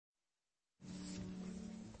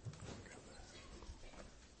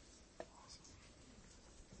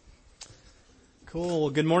Cool.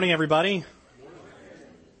 Good morning, everybody.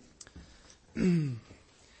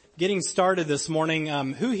 Getting started this morning.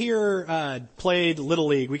 Who here played Little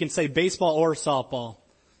League? We can say baseball or softball.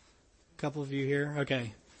 A couple of you here.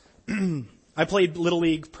 Okay. I played Little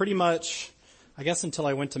League pretty much, I guess, until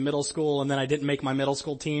I went to middle school, and then I didn't make my middle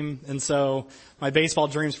school team, and so my baseball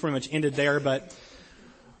dreams pretty much ended there. But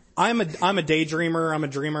I'm a daydreamer. I'm a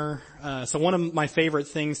dreamer. So one of my favorite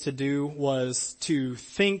things to do was to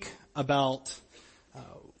think about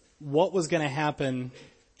what was going to happen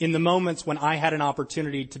in the moments when I had an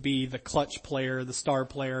opportunity to be the clutch player, the star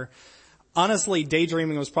player. Honestly,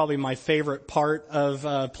 daydreaming was probably my favorite part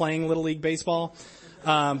of playing Little League baseball.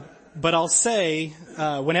 But I'll say,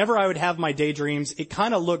 whenever I would have my daydreams, it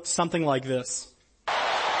kind of looked something like this.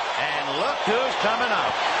 And look who's coming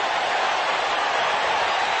up.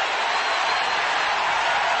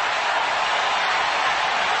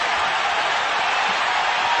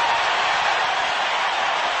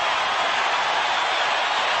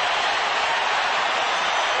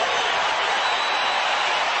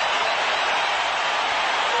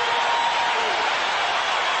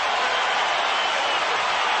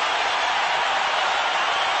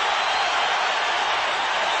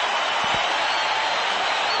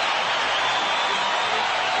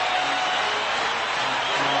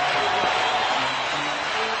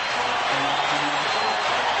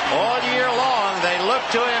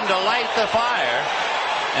 To him to light the fire,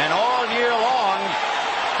 and all year long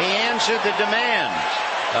he answered the demand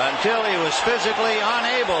until he was physically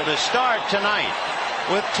unable to start tonight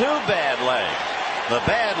with two bad legs, the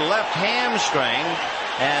bad left hamstring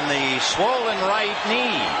and the swollen right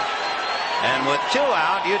knee. And with two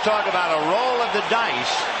out, you talk about a roll of the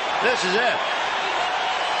dice. This is it.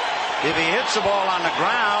 If he hits the ball on the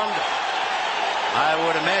ground, I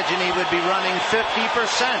would imagine he would be running 50%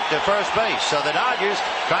 to first base. So the Dodgers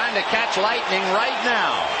trying to catch lightning right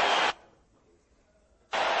now.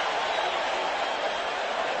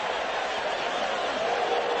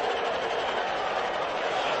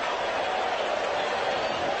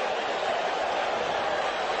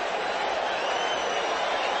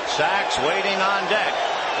 Sachs waiting on deck,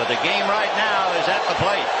 but the game right now is at the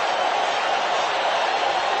plate.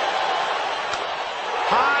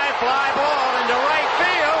 High fly ball into right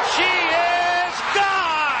field. She is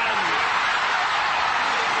gone.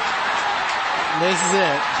 This is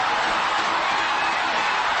it.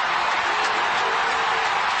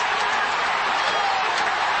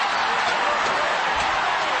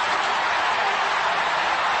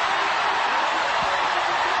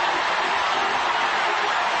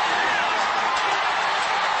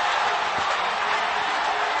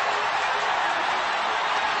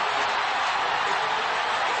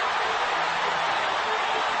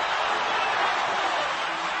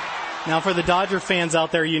 Now, for the Dodger fans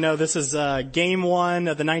out there, you know this is Game 1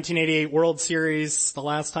 of the 1988 World Series, the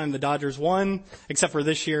last time the Dodgers won, except for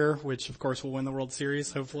this year, which, of course, will win the World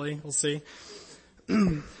Series, hopefully. We'll see.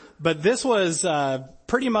 But this was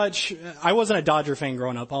pretty much, I wasn't a Dodger fan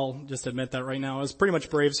growing up. I'll just admit that right now. I was pretty much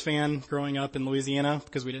Braves fan growing up in Louisiana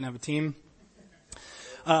because we didn't have a team.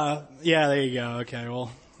 Yeah, there you go. Okay,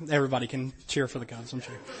 well, everybody can cheer for the Cubs, I'm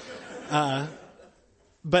sure.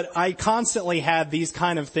 But I constantly had these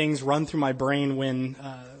kind of things run through my brain when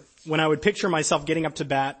I would picture myself getting up to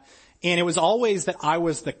bat, and it was always that I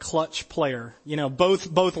was the clutch player. You know,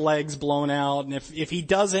 both legs blown out, and if he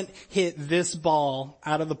doesn't hit this ball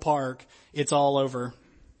out of the park, it's all over.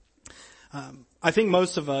 I think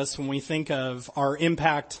most of us, when we think of our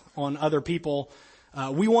impact on other people,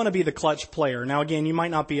 we want to be the clutch player. Now again, you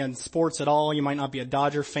might not be in sports at all, you might not be a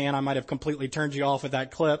Dodger fan, I might have completely turned you off with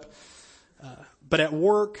that clip. But at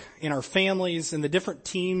work, in our families, in the different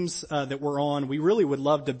teams that we're on, we really would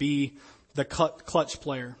love to be the clutch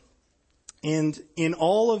player. And in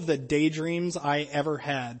all of the daydreams I ever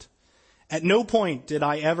had, at no point did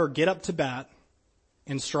I ever get up to bat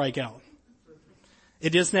and strike out. It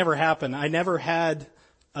just never happened. I never had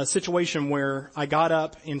a situation where I got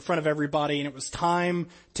up in front of everybody and it was time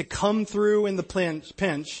to come through in the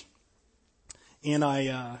pinch. And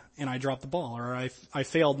I dropped the ball, or I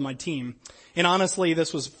failed my team. And honestly,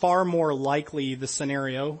 this was far more likely the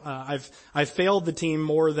scenario. I've failed the team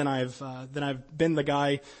more than I've been the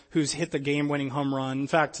guy who's hit the game-winning home run. In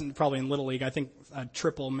fact, probably in Little League, I think a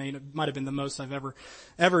triple might have been the most I've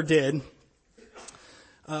ever did.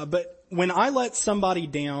 But when I let somebody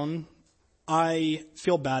down, I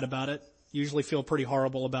feel bad about it. Usually feel pretty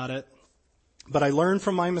horrible about it. But I learn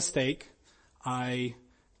from my mistake. I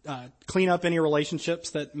clean up any relationships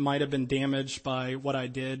that might have been damaged by what I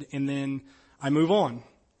did, and then I move on.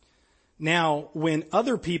 Now, when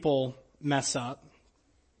other people mess up,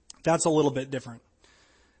 That's a little bit different.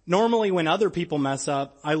 Normally when other people mess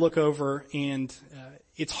up, I look over and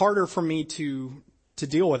it's harder for me to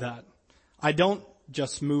deal with that. I don't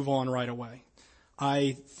just move on right away.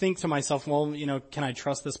 I think to myself, well, can I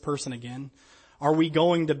trust this person again? Are we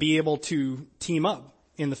going to be able to team up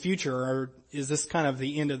in the future, or is this kind of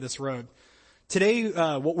the end of this road? Today,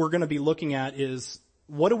 what we're going to be looking at is,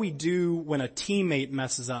 what do we do when a teammate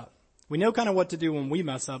messes up? We know kind of what to do when we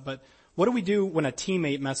mess up, but what do we do when a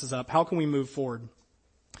teammate messes up? How can we move forward?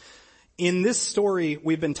 In this story,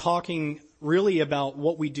 we've been talking really about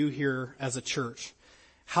what we do here as a church.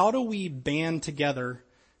 How do we band together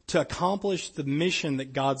to accomplish the mission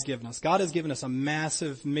that God's given us? God has given us a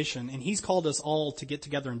massive mission, and He's called us all to get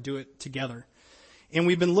together and do it together. And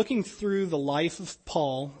we've been looking through the life of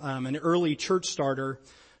Paul, an early church starter,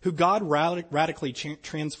 who God radically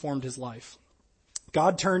transformed his life.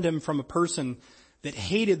 God turned him from a person that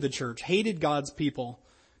hated the church, hated God's people,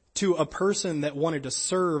 to a person that wanted to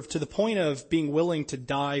serve, to the point of being willing to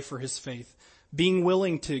die for his faith, being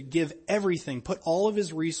willing to give everything, put all of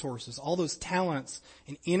his resources, all those talents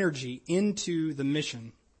and energy into the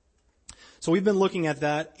mission. So we've been looking at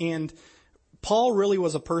that, and Paul really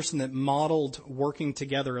was a person that modeled working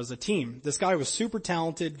together as a team. This guy was super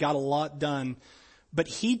talented, got a lot done, but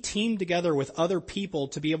he teamed together with other people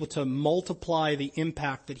to be able to multiply the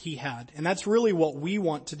impact that he had. And that's really what we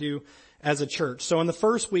want to do as a church. So in the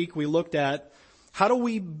first week, we looked at how do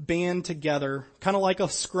we band together, kind of like a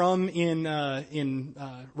scrum in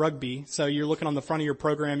rugby. So you're looking on the front of your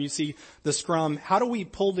program, you see the scrum. How do we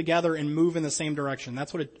pull together and move in the same direction?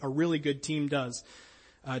 That's what a really good team does.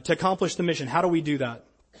 To accomplish the mission, how do we do that?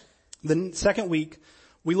 The second week,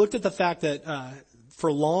 we looked at the fact that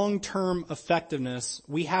for long-term effectiveness,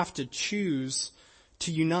 we have to choose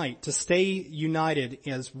to unite, to stay united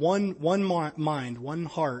as one mind, one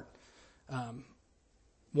heart,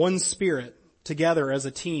 one spirit together as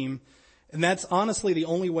a team. And that's honestly the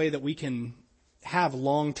only way that we can have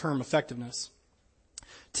long-term effectiveness.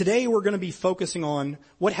 Today, we're going to be focusing on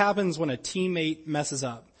what happens when a teammate messes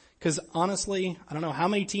up. Because honestly, I don't know how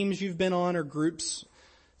many teams you've been on or groups.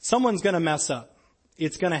 Someone's going to mess up.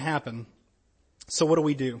 It's going to happen. So what do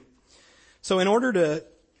we do? So in order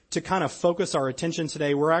to kind of focus our attention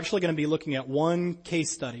today, we're actually going to be looking at one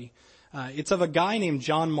case study. It's of a guy named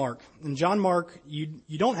John Mark. And John Mark, you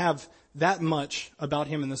don't have that much about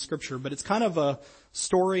him in the scripture, but it's kind of a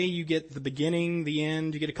story. You get the beginning, the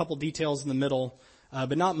end, you get a couple details in the middle,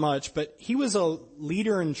 but not much. But he was a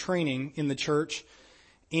leader in training in the church.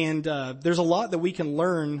 And there's a lot that we can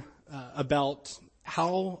learn about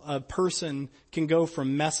how a person can go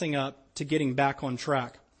from messing up to getting back on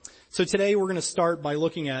track. So today we're going to start by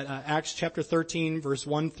looking at Acts chapter 13, verse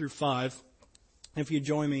 1 through 5, if you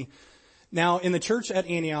join me. Now, in the church at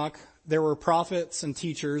Antioch, there were prophets and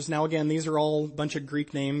teachers. Now, again, these are all a bunch of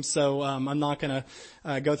Greek names, so I'm not going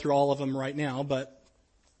to go through all of them right now. But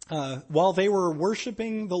while they were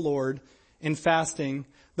worshiping the Lord and fasting,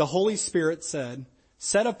 the Holy Spirit said,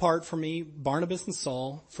 "Set apart for me Barnabas and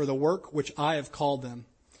Saul for the work which I have called them."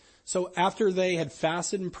 So after they had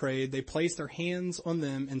fasted and prayed, they placed their hands on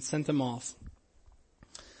them and sent them off.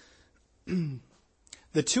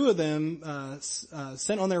 The two of them,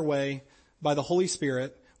 sent on their way by the Holy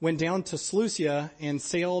Spirit, went down to Seleucia and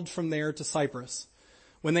sailed from there to Cyprus.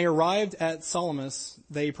 When they arrived at Salamis,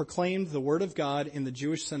 they proclaimed the word of God in the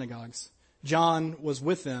Jewish synagogues. John was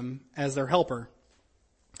with them as their helper.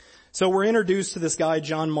 So we're introduced to this guy,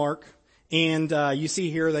 John Mark, and you see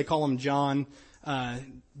here they call him John,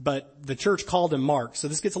 but the church called him Mark. So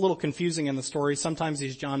this gets a little confusing in the story. Sometimes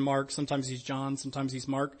he's John Mark, sometimes he's John, sometimes he's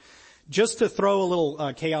Mark. Just to throw a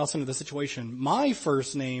little chaos into the situation, my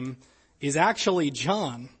first name is actually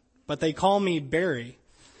John, but they call me Barry.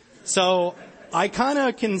 So I kind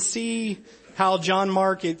of can see how John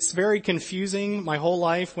Mark, it's very confusing. My whole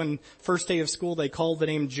life, when first day of school they called the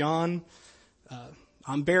name John.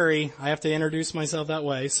 I'm Barry. I have to introduce myself that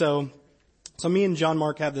way. So me and John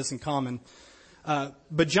Mark have this in common.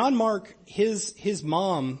 But John Mark, his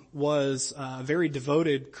mom was a very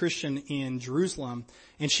devoted Christian in Jerusalem,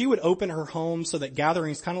 and she would open her home so that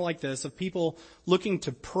gatherings kind of like this of people looking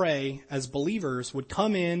to pray as believers would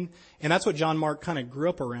come in, and that's what John Mark kind of grew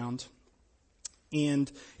up around.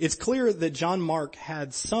 And it's clear that John Mark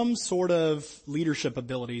had some sort of leadership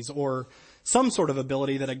abilities or some sort of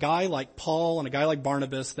ability that a guy like Paul and a guy like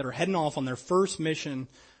Barnabas that are heading off on their first mission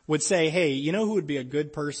would say, hey, you know who would be a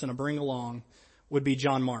good person to bring along would be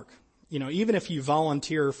John Mark. You know, even if you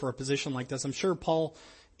volunteer for a position like this, I'm sure Paul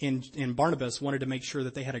and Barnabas wanted to make sure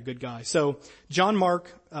that they had a good guy. So John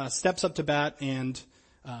Mark steps up to bat and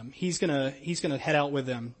he's gonna head out with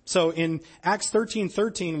them. So in Acts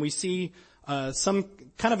 13:13, we see some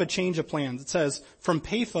kind of a change of plans. It says, from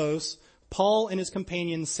Paphos, Paul and his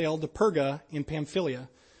companions sailed to Perga in Pamphylia,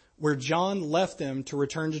 where John left them to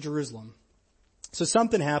return to Jerusalem. So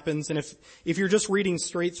something happens, and if you're just reading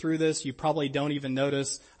straight through this, you probably don't even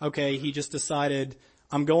notice, okay, he just decided,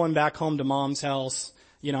 I'm going back home to mom's house,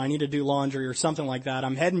 I need to do laundry or something like that.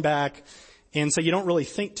 I'm heading back, and so you don't really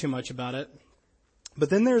think too much about it. But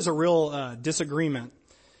then there's a real disagreement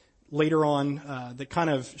later on that kind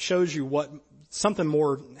of shows you what something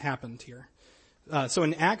more happened here. So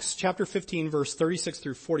in Acts chapter 15, verse 36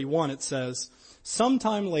 through 41, it says,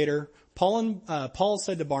 sometime later, Paul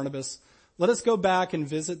said to Barnabas, let us go back and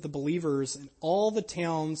visit the believers in all the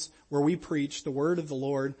towns where we preach the word of the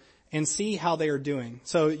Lord and see how they are doing.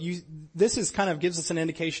 So this is kind of gives us an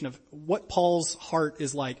indication of what Paul's heart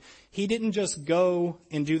is like. He didn't just go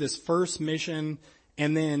and do this first mission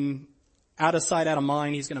and then out of sight, out of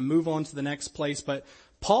mind, he's going to move on to the next place. But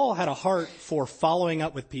Paul had a heart for following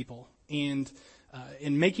up with people and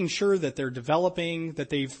in making sure that they're developing, that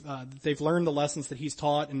they've learned the lessons that he's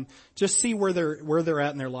taught, and just see where they're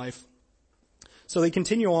at in their life. So they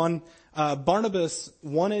continue on. Barnabas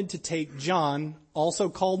wanted to take John, also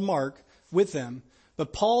called Mark, with them,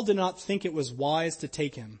 but Paul did not think it was wise to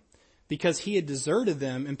take him because he had deserted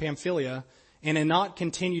them in Pamphylia and had not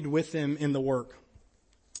continued with them in the work.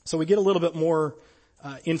 So we get a little bit more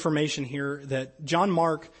information here that John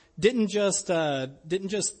Mark didn't just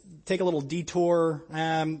take a little detour.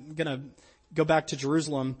 I'm gonna go back to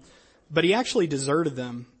Jerusalem, but he actually deserted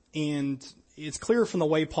them. And it's clear from the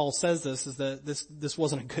way Paul says this is that this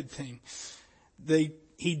wasn't a good thing.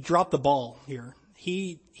 He dropped the ball here.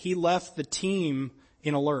 He left the team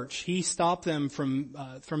in a lurch. He stopped them from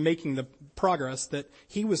making the progress that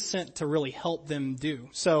he was sent to really help them do.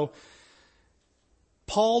 So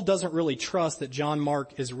Paul doesn't really trust that John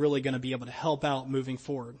Mark is really going to be able to help out moving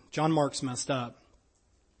forward. John Mark's messed up.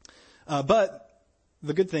 But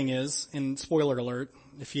the good thing is, and spoiler alert,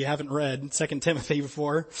 if you haven't read 2 Timothy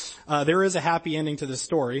before, there is a happy ending to this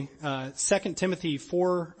story. 2 Timothy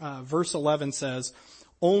 4, verse 11 says,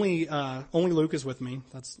 only Luke is with me.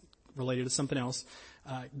 That's related to something else.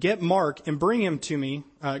 Get Mark and bring him to me,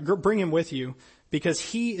 bring him with you, because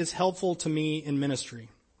he is helpful to me in ministry.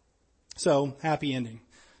 So, happy ending.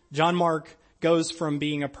 John Mark goes from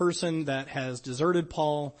being a person that has deserted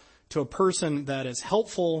Paul to a person that is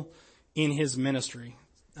helpful in his ministry.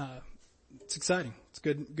 It's exciting. It's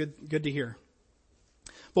good to hear.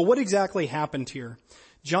 But what exactly happened here?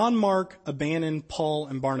 John Mark abandoned Paul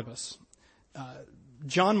and Barnabas.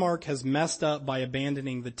 John Mark has messed up by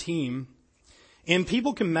abandoning the team. And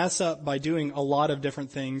people can mess up by doing a lot of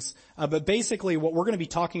different things. But basically what we're going to be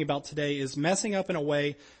talking about today is messing up in a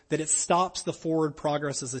way that it stops the forward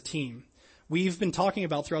progress as a team. We've been talking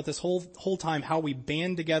about throughout this whole time how we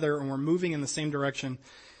band together and we're moving in the same direction.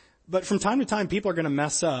 But from time to time, people are going to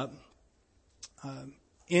mess up.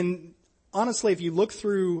 And honestly, if you look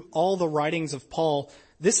through all the writings of Paul,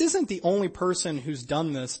 this isn't the only person who's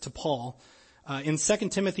done this to Paul. In 2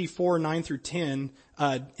 Timothy 4, 9 through 10,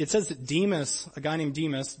 it says that Demas, a guy named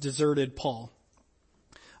Demas, deserted Paul.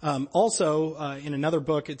 Also, in another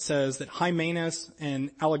book, it says that Hymenaeus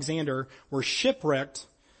and Alexander were shipwrecked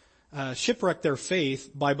their faith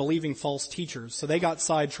by believing false teachers. So they got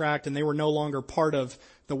sidetracked and they were no longer part of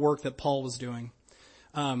the work that Paul was doing.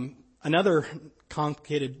 Another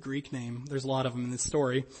complicated Greek name, there's a lot of them in this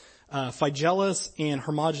story, Phygellus and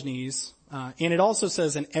Hermogenes. And it also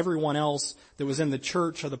says, and everyone else that was in the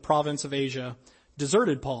church of the province of Asia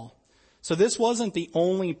deserted Paul. So this wasn't the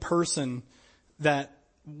only person that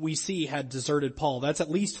we see had deserted Paul. That's at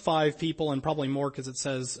least 5 people and probably more because it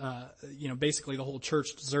says, basically the whole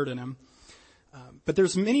church deserted him. But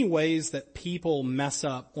there's many ways that people mess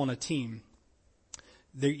up on a team.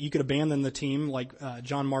 You could abandon the team like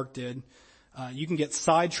John Mark did. You can get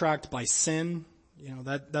sidetracked by sin.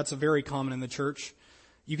 That's a very common in the church.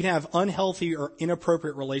 You can have unhealthy or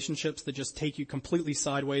inappropriate relationships that just take you completely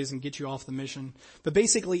sideways and get you off the mission. But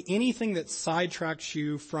basically anything that sidetracks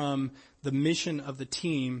you from the mission of the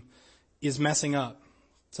team is messing up.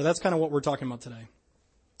 So that's kind of what we're talking about today.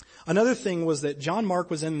 Another thing was that John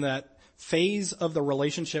Mark was in that phase of the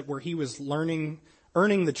relationship where he was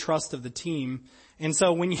earning the trust of the team. And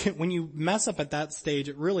so when you mess up at that stage,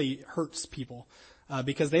 it really hurts people,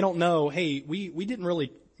 because they don't know, hey, we didn't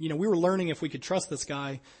really, we were learning if we could trust this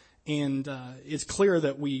guy, and it's clear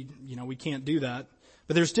that we can't do that.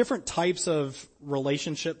 But there's different types of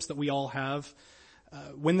relationships that we all have.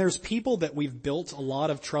 When there's people that we've built a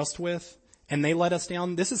lot of trust with and they let us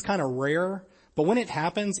down, this is kind of rare, But when it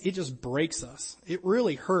happens, it just breaks us. It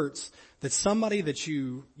really hurts that somebody that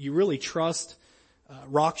you really trust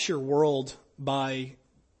rocks your world by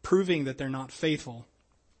proving that they're not faithful.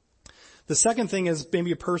 The second thing is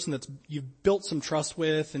maybe a person that you've built some trust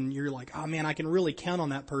with and you're like, oh man, I can really count on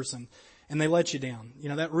that person. And they let you down.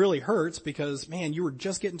 That really hurts because, man, you were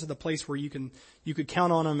just getting to the place where you could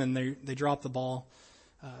count on them and they drop the ball.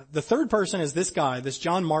 The third person is this guy, this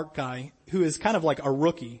John Mark guy, who is kind of like a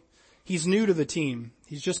rookie. He's new to the team.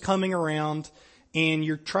 He's just coming around and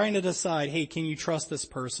you're trying to decide, hey, can you trust this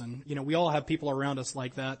person? We all have people around us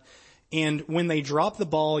like that. And when they drop the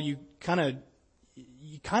ball, you kind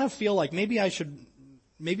of feel like maybe I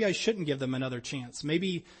shouldn't give them another chance.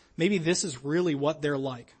 Maybe this is really what they're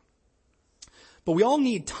like. But we all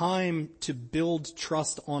need time to build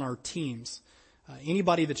trust on our teams.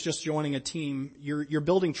 Anybody that's just joining a team, you're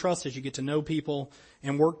building trust as you get to know people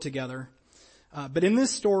and work together. But in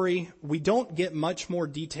this story, we don't get much more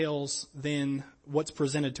details than what's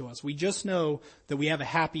presented to us. We just know that we have a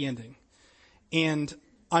happy ending. And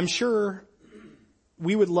I'm sure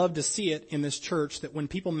we would love to see it in this church that when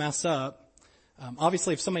people mess up,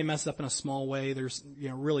 obviously, if somebody messes up in a small way, there's,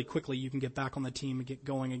 really quickly you can get back on the team and get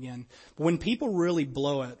going again. But when people really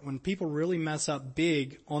blow it, when people really mess up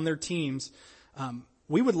big on their teams,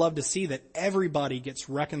 we would love to see that everybody gets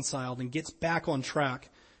reconciled and gets back on track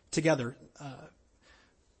together.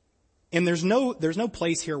 And there's no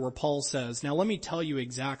place here where Paul says, now let me tell you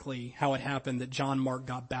exactly how it happened that John Mark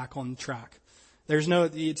got back on track.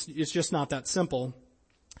 It's just not that simple.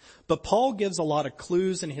 But Paul gives a lot of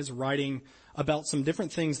clues in his writing about some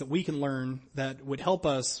different things that we can learn that would help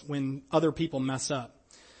us when other people mess up.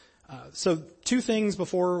 So two things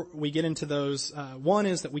before we get into those. One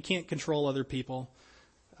is that we can't control other people.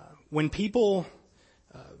 When people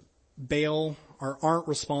bail or aren't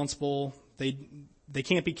responsible, they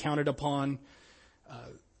can't be counted upon.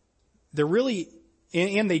 They're really,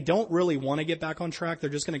 and they don't really want to get back on track. They're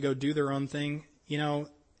just going to go do their own thing.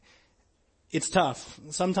 It's tough.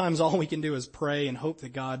 Sometimes all we can do is pray and hope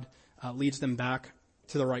that God leads them back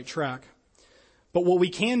to the right track. But what we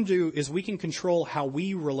can do is we can control how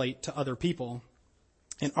we relate to other people.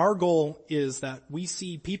 And our goal is that we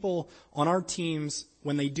see people on our teams,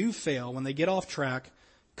 when they do fail, when they get off track,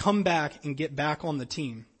 come back and get back on the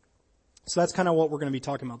team. So that's kind of what we're going to be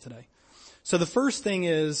talking about today. So the first thing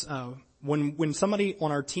is when somebody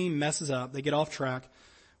on our team messes up, they get off track,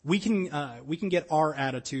 we can get our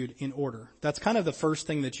attitude in order. That's kind of the first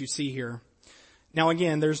thing that you see here. Now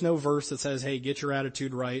again, there's no verse that says, hey, get your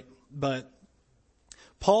attitude right, but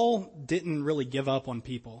Paul didn't really give up on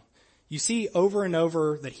people. You see over and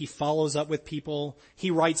over that he follows up with people.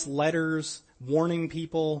 He writes letters warning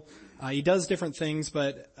people. He does different things,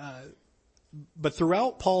 but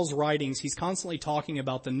throughout Paul's writings, he's constantly talking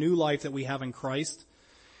about the new life that we have in Christ.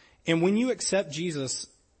 And when you accept Jesus,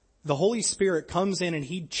 the Holy Spirit comes in and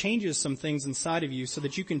he changes some things inside of you so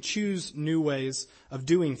that you can choose new ways of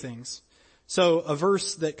doing things. So a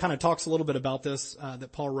verse that kind of talks a little bit about this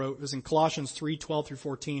that Paul wrote was in Colossians 3:12 through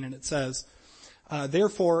 14, and it says,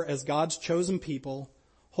 therefore, as God's chosen people,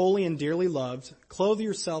 holy and dearly loved, clothe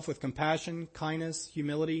yourself with compassion, kindness,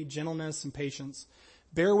 humility, gentleness, and patience.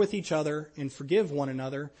 Bear with each other and forgive one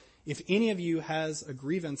another if any of you has a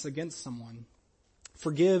grievance against someone.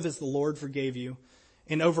 Forgive as the Lord forgave you.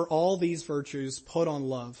 And over all these virtues, put on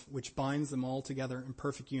love, which binds them all together in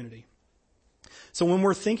perfect unity. So when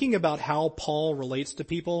we're thinking about how Paul relates to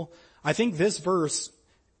people, I think this verse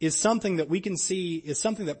is something that we can see is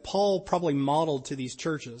something that Paul probably modeled to these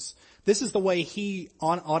churches. This is the way he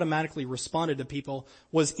automatically responded to people,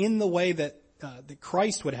 was in the way that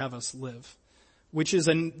Christ would have us live, which is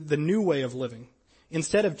the new way of living.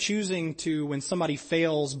 Instead of choosing to, when somebody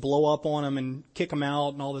fails, blow up on them and kick them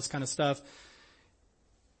out and all this kind of stuff,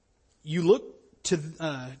 you look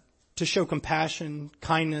to show compassion,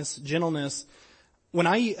 kindness, gentleness. When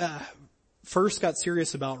I first got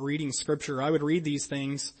serious about reading Scripture, I would read these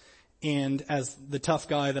things, and as the tough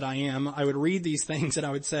guy that I am, I would read these things and I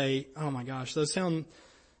would say, oh my gosh, those sound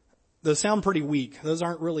pretty weak. Those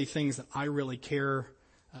aren't really things that I really care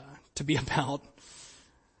to be about.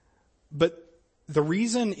 But the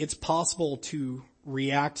reason it's possible to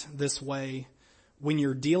react this way when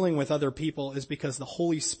you're dealing with other people is because the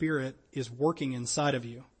Holy Spirit is working inside of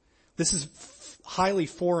you. This is highly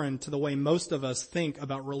foreign to the way most of us think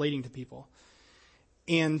about relating to people.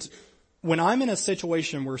 And when I'm in a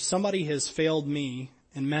situation where somebody has failed me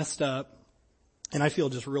and messed up, and I feel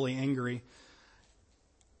just really angry,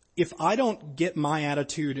 if I don't get my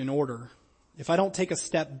attitude in order, if I don't take a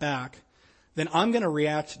step back, then I'm going to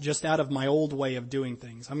react just out of my old way of doing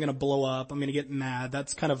things. I'm going to blow up. I'm going to get mad.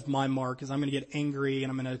 That's kind of my mark, is I'm going to get angry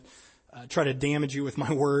and I'm going to try to damage you with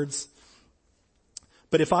my words.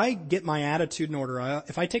 But if I get my attitude in order,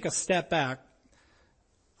 if I take a step back,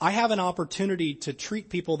 I have an opportunity to treat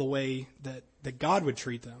people the way that God would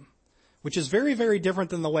treat them, which is very, very different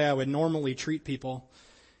than the way I would normally treat people.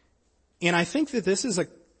 And I think that this is a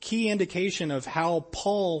key indication of how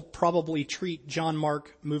Paul probably treat John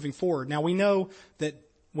Mark moving forward. Now we know that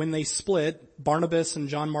when they split, Barnabas and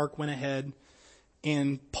John Mark went ahead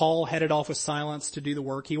and Paul headed off with Silence to do the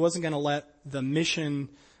work. He wasn't going to let the mission,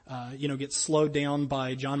 get slowed down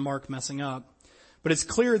by John Mark messing up. But it's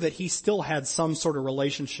clear that he still had some sort of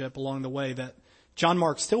relationship along the way, that John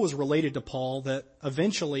Mark still was related to Paul, that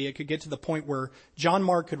eventually it could get to the point where John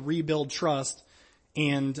Mark could rebuild trust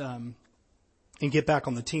and get back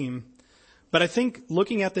on the team. But I think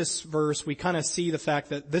looking at this verse, we kind of see the fact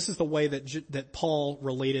that this is the way that Paul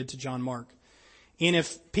related to John Mark. And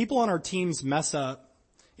if people on our teams mess up,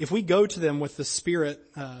 if we go to them with the spirit,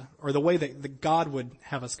 or the way that God would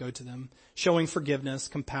have us go to them, showing forgiveness,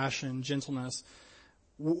 compassion, gentleness,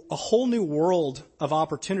 a whole new world of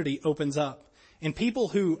opportunity opens up. And people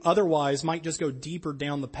who otherwise might just go deeper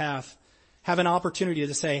down the path have an opportunity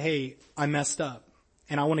to say, hey, I messed up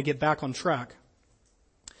and I want to get back on track.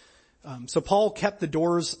 So Paul kept the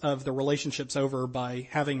doors of the relationships over by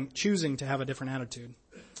choosing to have a different attitude.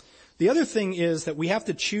 The other thing is that we have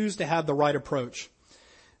to choose to have the right approach.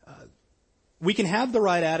 We can have the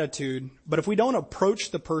right attitude, but if we don't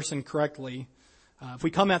approach the person correctly, if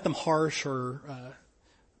we come at them harsh, or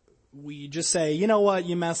we just say, you know what,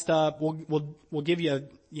 you messed up, we'll give you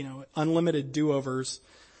unlimited do-overs,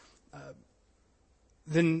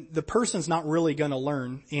 then the person's not really going to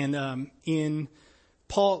learn. And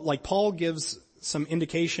Paul gives some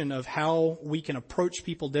indication of how we can approach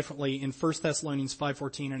people differently in 1 Thessalonians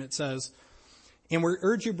 5:14, and it says, "And we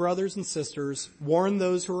urge you, brothers and sisters, warn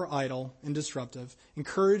those who are idle and disruptive,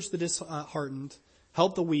 encourage the disheartened,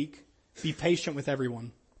 help the weak, be patient with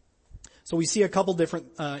everyone." So we see a couple different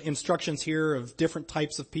instructions here of different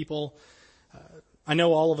types of people. I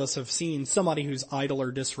know all of us have seen somebody who's idle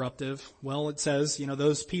or disruptive. Well, it says,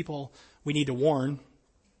 those people we need to warn.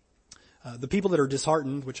 The people that are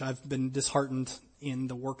disheartened, which I've been disheartened in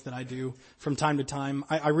the work that I do from time to time,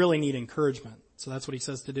 I really need encouragement. So that's what he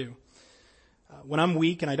says to do. When I'm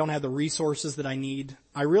weak and I don't have the resources that I need,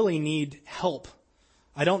 I really need help.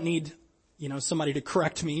 I don't need, somebody to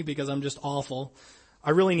correct me because I'm just awful.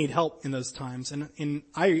 I really need help in those times. And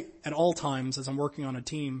I, at all times, as I'm working on a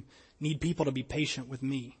team, need people to be patient with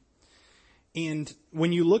me. And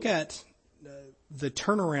when you look at the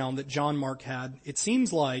turnaround that John Mark had, it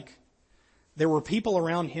seems like there were people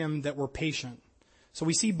around him that were patient. So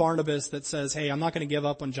we see Barnabas that says, hey, I'm not going to give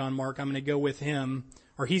up on John Mark. I'm going to go with him,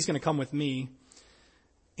 or he's going to come with me.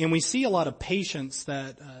 And we see a lot of patience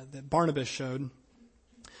that Barnabas showed.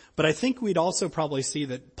 But I think we'd also probably see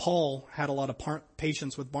that Paul had a lot of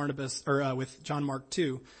patience with Barnabas, or with John Mark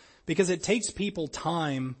too, because it takes people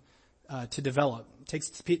time to develop. It takes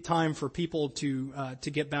time for people to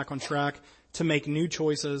get back on track, to make new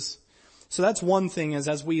choices. So that's one thing, is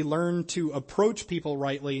as we learn to approach people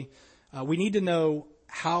rightly, we need to know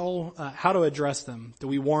how to address them. Do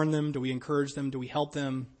we warn them? Do we encourage them? Do we help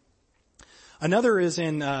them? Another is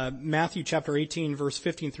in Matthew chapter 18, verse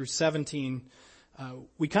 15 through 17.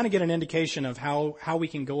 We kind of get an indication of how we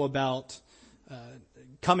can go about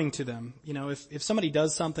coming to them. If somebody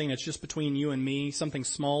does something that's just between you and me, something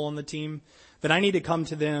small on the team, then I need to come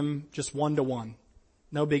to them just one-to-one.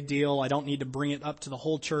 No big deal. I don't need to bring it up to the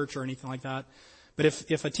whole church or anything like that. But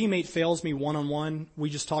if a teammate fails me one-on-one,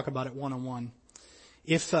 we just talk about it one-on-one.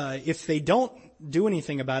 If they don't do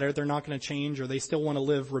anything about it, they're not going to change, or they still want to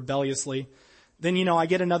live rebelliously, then, I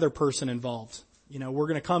get another person involved. We're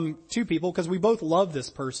going to come to people because we both love this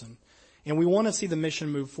person and we want to see the mission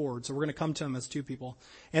move forward. So we're going to come to them as two people.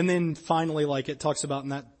 And then finally, like it talks about in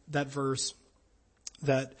that verse,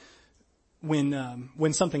 that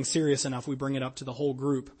when something's serious enough, we bring it up to the whole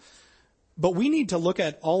group. But we need to look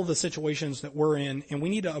at all the situations that we're in, and we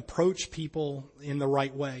need to approach people in the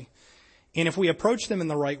right way. And if we approach them in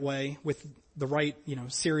the right way, with the right,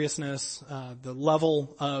 seriousness, the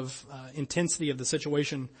level of intensity of the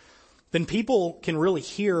situation, then people can really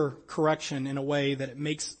hear correction in a way that it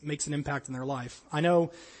makes an impact in their life. I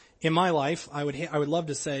know in my life, I would love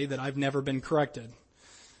to say that I've never been corrected,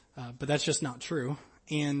 but that's just not true.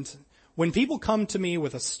 And when people come to me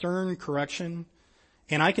with a stern correction,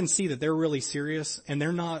 and I can see that they're really serious and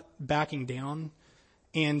they're not backing down,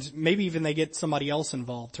 and maybe even they get somebody else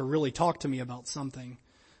involved to really talk to me about something,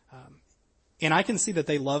 and I can see that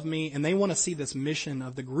they love me and they want to see this mission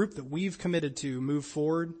of the group that we've committed to move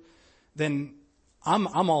forward, then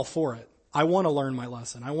I'm all for it. I want to learn my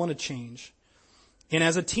lesson. I want to change. And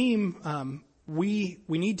as a team, we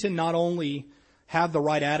need to not only have the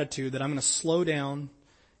right attitude that I'm going to slow down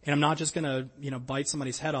and I'm not just going to, bite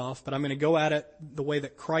somebody's head off, but I'm going to go at it the way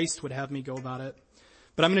that Christ would have me go about it.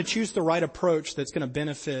 But I'm going to choose the right approach that's going to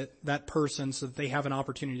benefit that person so that they have an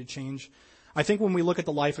opportunity to change. I think when we look at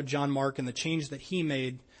the life of John Mark and the change that he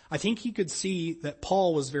made, I think he could see that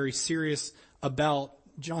Paul was very serious about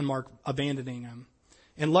John Mark abandoning him.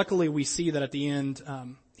 And luckily we see that at the end,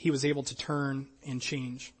 he was able to turn and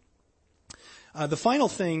change. The final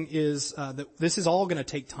thing is that this is all going to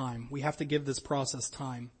take time. We have to give this process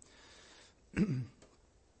time.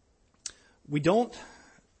 We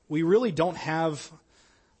really don't have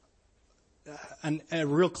a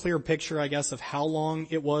real clear picture, I guess, of how long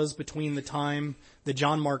it was between the time that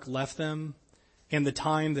John Mark left them and the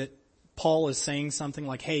time that Paul is saying something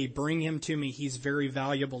like, hey, bring him to me. He's very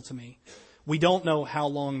valuable to me. We don't know how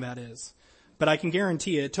long that is. But I can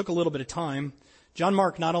guarantee it took a little bit of time. John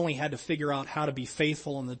Mark not only had to figure out how to be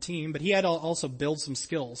faithful on the team, but he had to also build some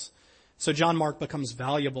skills. So John Mark becomes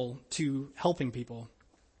valuable to helping people.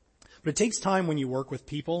 But it takes time when you work with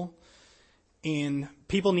people, and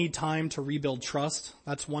people need time to rebuild trust.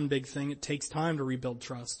 That's one big thing. It takes time to rebuild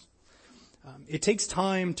trust. It takes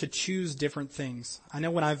time to choose different things. I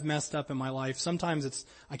know when I've messed up in my life, sometimes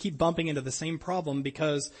I keep bumping into the same problem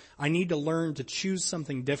because I need to learn to choose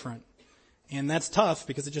something different. And that's tough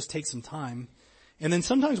because it just takes some time. And then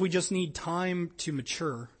sometimes we just need time to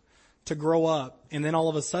mature, to grow up. And then all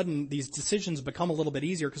of a sudden these decisions become a little bit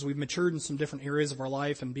easier because we've matured in some different areas of our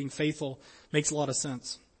life, and being faithful makes a lot of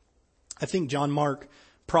sense. I think John Mark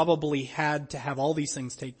probably had to have all these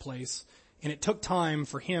things take place. And it took time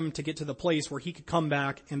for him to get to the place where he could come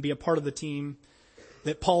back and be a part of the team,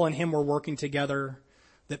 that Paul and him were working together,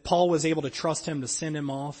 that Paul was able to trust him to send him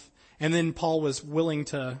off. And then Paul was willing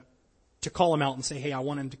to call him out and say, hey, I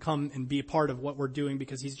want him to come and be a part of what we're doing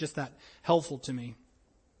because he's just that helpful to me.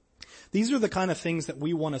 These are the kind of things that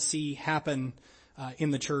we want to see happen in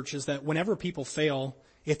the church, is that whenever people fail,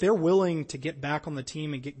 if they're willing to get back on the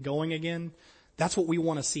team and get going again, that's what we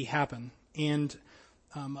want to see happen. And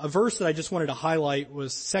a verse that I just wanted to highlight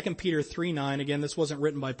was 2 Peter 3:9. Again, this wasn't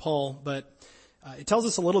written by Paul, but it tells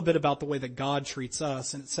us a little bit about the way that God treats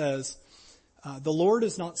us. And it says, the Lord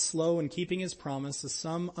is not slow in keeping his promise, as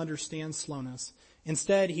some understand slowness.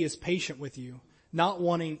 Instead, he is patient with you, not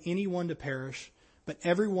wanting anyone to perish, but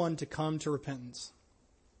everyone to come to repentance.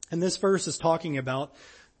 And this verse is talking about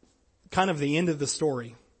kind of the end of the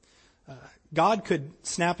story. God could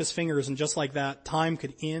snap his fingers, and just like that, time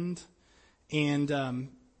could end.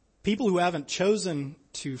 And people who haven't chosen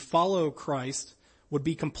to follow Christ would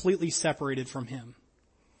be completely separated from him.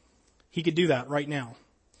 He could do that right now.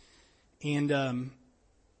 And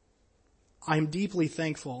I'm deeply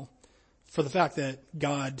thankful for the fact that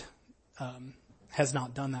God has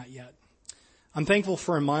not done that yet. I'm thankful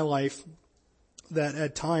for in my life that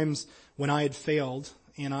at times when I had failed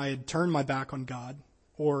and I had turned my back on God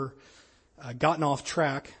or gotten off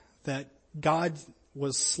track, that God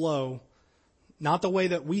was slow, not the way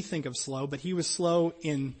that we think of slow, but he was slow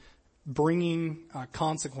in bringing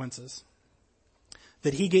consequences.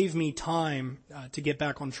 That he gave me time to get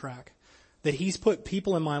back on track. That he's put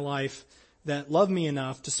people in my life that love me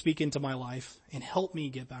enough to speak into my life and help me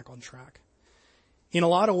get back on track. In a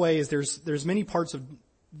lot of ways, there's many parts of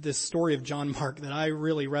this story of John Mark that I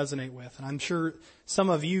really resonate with. And I'm sure some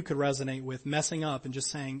of you could resonate with messing up and just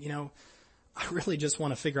saying, I really just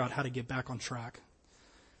want to figure out how to get back on track.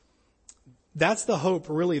 That's the hope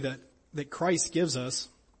really that Christ gives us,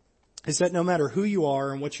 is that no matter who you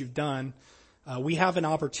are and what you've done, we have an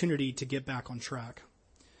opportunity to get back on track.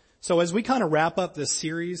 So as we kind of wrap up this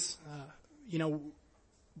series,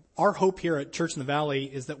 our hope here at Church in the Valley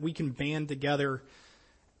is that we can band together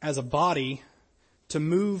as a body to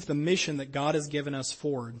move the mission that God has given us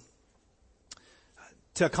forward.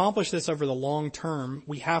 To accomplish this over the long term,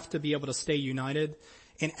 we have to be able to stay united.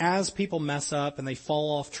 And as people mess up and they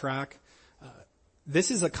fall off track,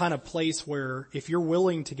 this is a kind of place where if you're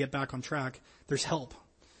willing to get back on track, there's help.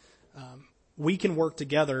 We can work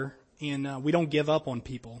together, and we don't give up on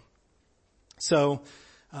people. So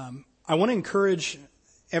I want to encourage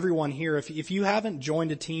everyone here, if you haven't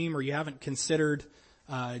joined a team or you haven't considered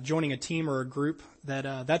joining a team or a group,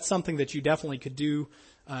 that's something that you definitely could do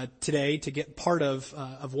today to get part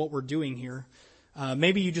of what we're doing here.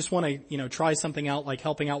 Maybe you just want to try something out, like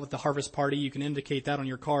helping out with the harvest party. You can indicate that on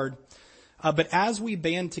your card. But as we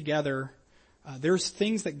band together, there's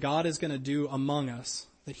things that God is going to do among us,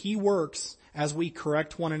 that he works as we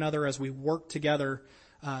correct one another, as we work together,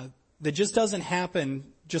 that just doesn't happen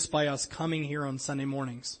just by us coming here on Sunday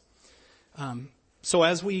mornings. So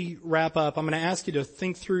as we wrap up, I'm going to ask you to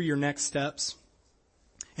think through your next steps.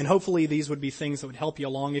 And hopefully these would be things that would help you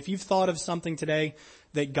along. If you've thought of something today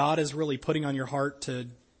that God is really putting on your heart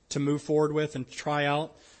to move forward with and try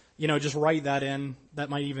out, just write that in. That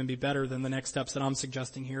might even be better than the next steps that I'm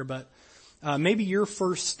suggesting here. But maybe your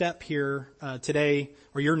first step here today,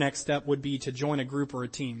 or your next step, would be to join a group or a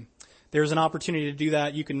team. There's an opportunity to do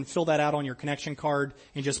that. You can fill that out on your connection card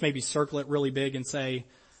and just maybe circle it really big and say,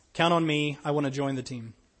 count on me, I want to join the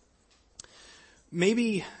team.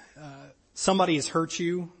 Maybe somebody has hurt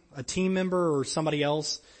you, a team member or somebody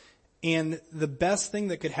else, and the best thing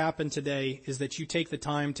that could happen today is that you take the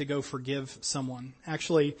time to go forgive someone.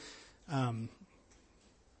 Actually,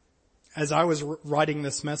 as I was writing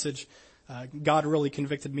this message, God really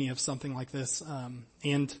convicted me of something like this.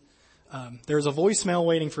 And there's a voicemail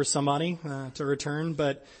waiting for somebody to return,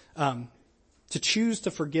 but to choose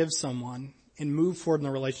to forgive someone and move forward in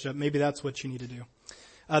the relationship, maybe that's what you need to do.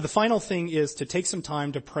 The final thing is to take some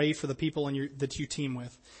time to pray for the people that you team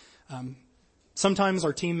with. Sometimes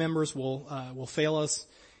our team members will fail us,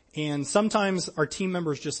 and sometimes our team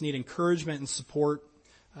members just need encouragement and support.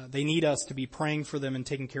 They need us to be praying for them and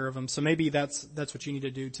taking care of them. So maybe that's what you need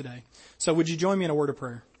to do today. So would you join me in a word of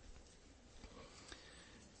prayer?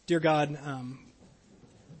 Dear God,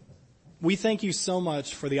 we thank you so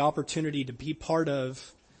much for the opportunity to be part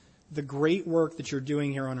of the great work that you're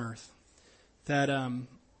doing here on earth. That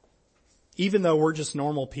even though we're just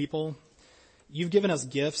normal people, you've given us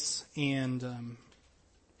gifts and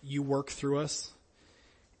you work through us.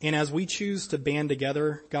 And as we choose to band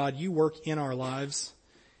together, God, you work in our lives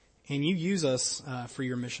and you use us for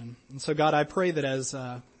your mission. And so, God, I pray that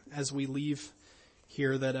as we leave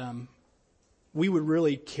here, that we would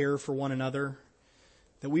really care for one another,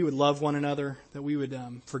 that we would love one another, that we would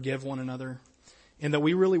forgive one another, and that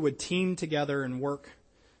we really would team together and work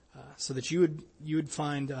so that you would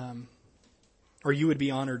find, or you would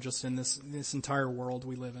be honored just in this entire world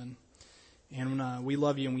we live in. And we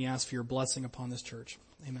love you and we ask for your blessing upon this church.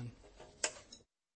 Amen.